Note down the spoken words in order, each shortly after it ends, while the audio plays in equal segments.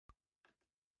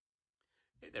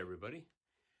Hey there, everybody.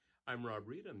 I'm Rob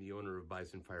Reed. I'm the owner of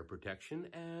Bison Fire Protection,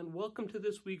 and welcome to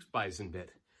this week's Bison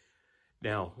Bit.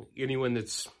 Now, anyone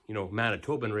that's,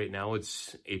 Manitoban right now,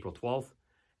 it's April 12th,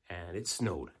 and it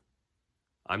snowed.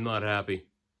 I'm not happy.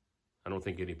 I don't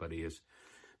think anybody is.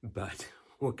 But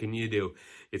what can you do?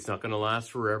 It's not going to last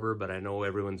forever, but I know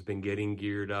everyone's been getting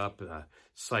geared up,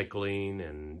 cycling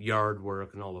and yard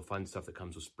work and all the fun stuff that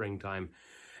comes with springtime.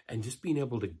 And just being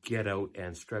able to get out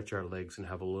and stretch our legs and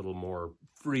have a little more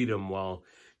freedom while,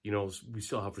 we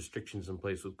still have restrictions in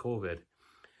place with COVID.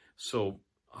 So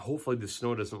hopefully the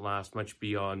snow doesn't last much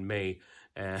beyond May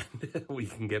and we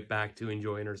can get back to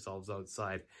enjoying ourselves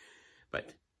outside.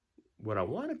 But what I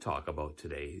want to talk about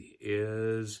today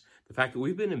is the fact that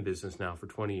we've been in business now for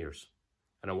 20 years.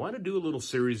 And I want to do a little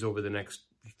series over the next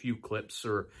few clips,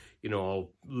 or, I'll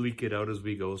leak it out as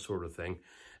we go sort of thing,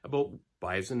 about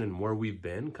Bison and where we've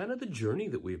been, kind of the journey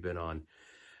that we've been on.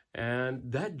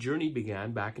 And that journey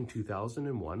began back in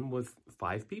 2001 with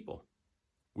 5 people.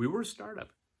 We were a startup.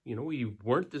 We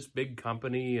weren't this big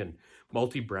company and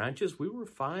multi-branches. We were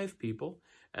 5 people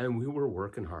and we were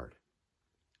working hard.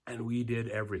 And we did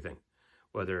everything,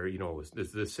 whether, it was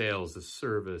the sales, the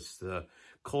service, the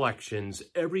collections,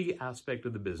 every aspect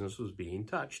of the business was being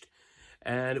touched.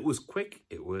 And it was quick.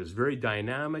 It was very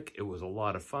dynamic. It was a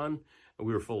lot of fun.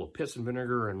 We were full of piss and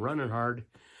vinegar and running hard,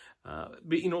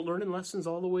 but, learning lessons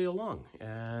all the way along.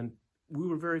 And we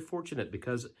were very fortunate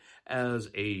because as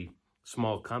a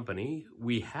small company,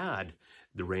 we had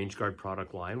the Range Guard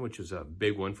product line, which is a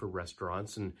big one for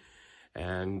restaurants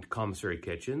and commissary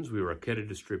kitchens. We were a kitted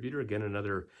distributor, again,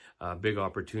 another big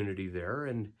opportunity there.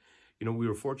 And, we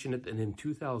were fortunate that in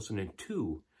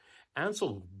 2002,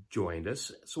 Ansell joined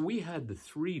us. So we had the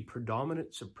 3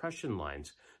 predominant suppression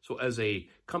lines. So as a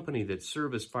company that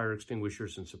serviced fire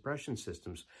extinguishers and suppression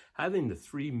systems, having the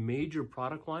 3 major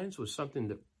product lines was something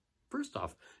that, first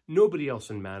off, nobody else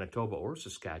in Manitoba or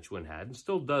Saskatchewan had and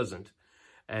still doesn't.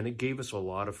 And it gave us a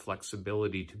lot of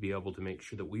flexibility to be able to make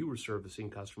sure that we were servicing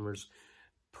customers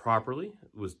properly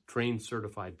with trained,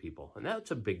 certified people. And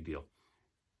that's a big deal.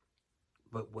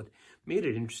 But what made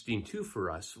it interesting too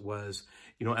for us was,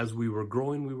 as we were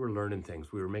growing, we were learning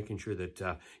things. We were making sure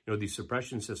that, these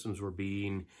suppression systems were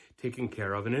being taken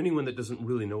care of. And anyone that doesn't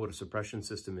really know what a suppression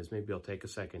system is, maybe I'll take a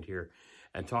second here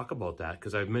and talk about that,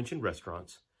 because I've mentioned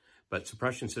restaurants, but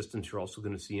suppression systems you're also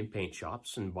going to see in paint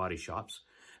shops and body shops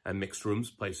and mixed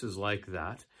rooms, places like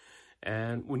that.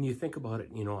 And when you think about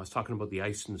it, I was talking about the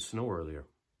ice and the snow earlier.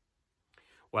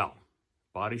 Well,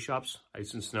 body shops,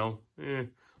 ice and snow,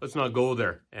 let's not go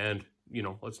there. And,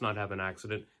 let's not have an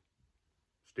accident.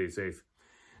 Stay safe.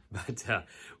 But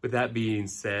with that being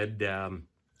said,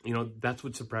 that's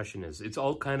what suppression is. It's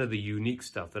all kind of the unique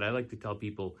stuff that I like to tell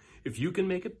people, if you can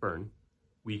make it burn,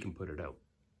 we can put it out.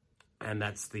 And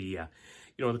that's the,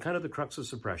 the kind of the crux of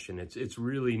suppression. It's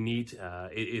really neat.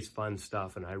 It's fun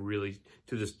stuff. And I really,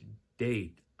 to this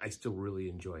day, I still really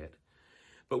enjoy it.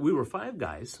 But we were 5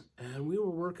 guys and we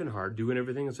were working hard, doing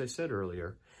everything, as I said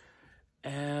earlier.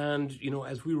 And,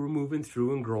 as we were moving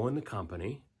through and growing the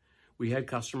company, we had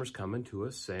customers coming to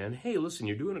us saying, hey, listen,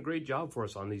 you're doing a great job for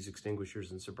us on these extinguishers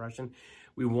and suppression.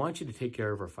 We want you to take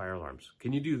care of our fire alarms.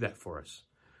 Can you do that for us?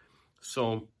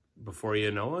 So before you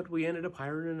know it, we ended up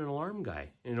hiring an alarm guy,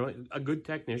 a good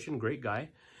technician, great guy.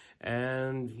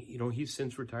 And, he's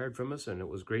since retired from us, and it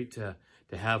was great to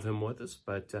have him with us.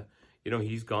 But,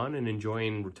 he's gone and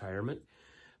enjoying retirement.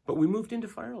 But we moved into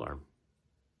fire alarm.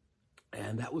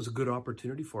 And that was a good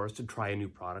opportunity for us to try a new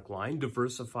product line,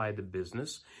 diversify the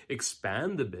business,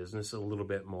 expand the business a little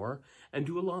bit more, and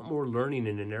do a lot more learning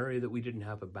in an area that we didn't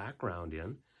have a background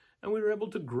in. And we were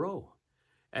able to grow.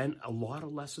 And a lot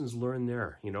of lessons learned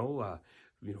there,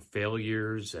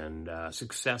 failures and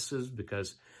successes,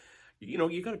 because,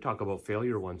 you got to talk about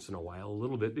failure once in a while a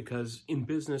little bit, because in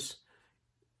business,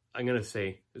 I'm going to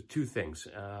say 2 things.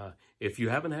 If you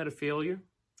haven't had a failure,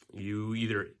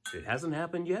 it hasn't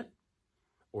happened yet,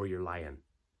 or you're lying.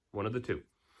 One of the 2.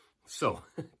 So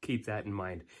keep that in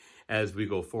mind as we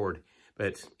go forward.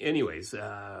 But anyways,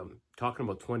 talking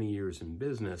about 20 years in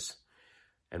business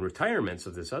and retirements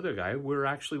of this other guy, we're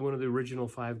actually one of the original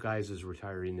 5 guys is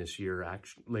retiring this year,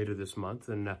 later this month.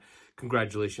 And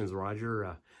congratulations,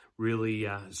 Roger. Really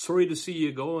sorry to see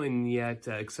you go, and yet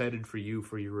excited for you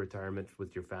for your retirement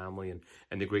with your family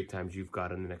and the great times you've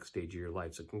got in the next stage of your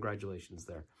life. So congratulations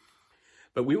there.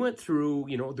 But we went through,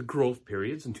 the growth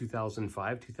periods in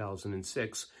 2005,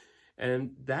 2006,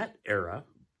 and that era,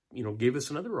 gave us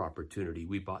another opportunity.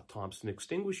 We bought Thompson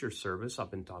Extinguisher Service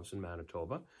up in Thompson,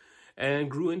 Manitoba,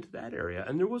 and grew into that area.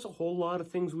 And there was a whole lot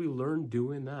of things we learned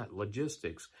doing that,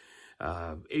 logistics,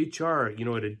 HR,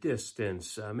 at a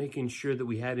distance, making sure that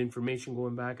we had information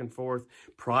going back and forth,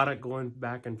 product going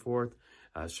back and forth,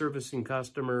 servicing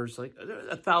customers, like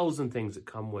 1,000 things that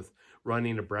come with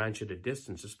running a branch at a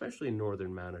distance, especially in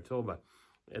northern Manitoba.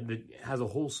 And it has a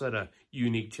whole set of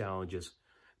unique challenges.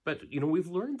 But, we've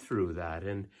learned through that,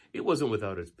 and it wasn't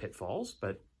without its pitfalls,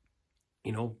 but,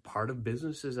 part of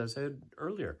business is, as I said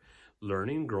earlier,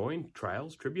 learning, growing,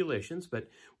 trials, tribulations. But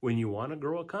when you want to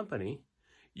grow a company,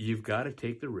 you've got to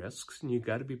take the risks and you've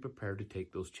got to be prepared to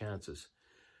take those chances.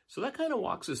 So that kind of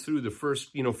walks us through the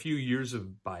first, few years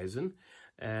of Bison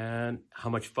and how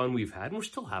much fun we've had. And we're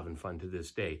still having fun to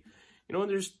this day. And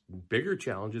there's bigger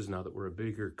challenges now that we're a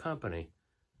bigger company,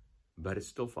 but it's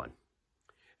still fun.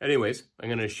 Anyways, I'm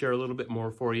going to share a little bit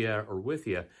more for you or with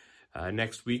you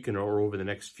next week or over the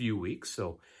next few weeks.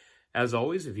 So as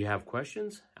always, if you have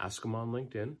questions, ask them on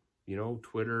LinkedIn,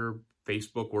 Twitter,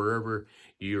 Facebook, wherever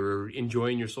you're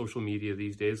enjoying your social media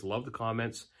these days. Love the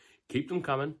comments. Keep them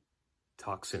coming.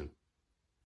 Talk soon.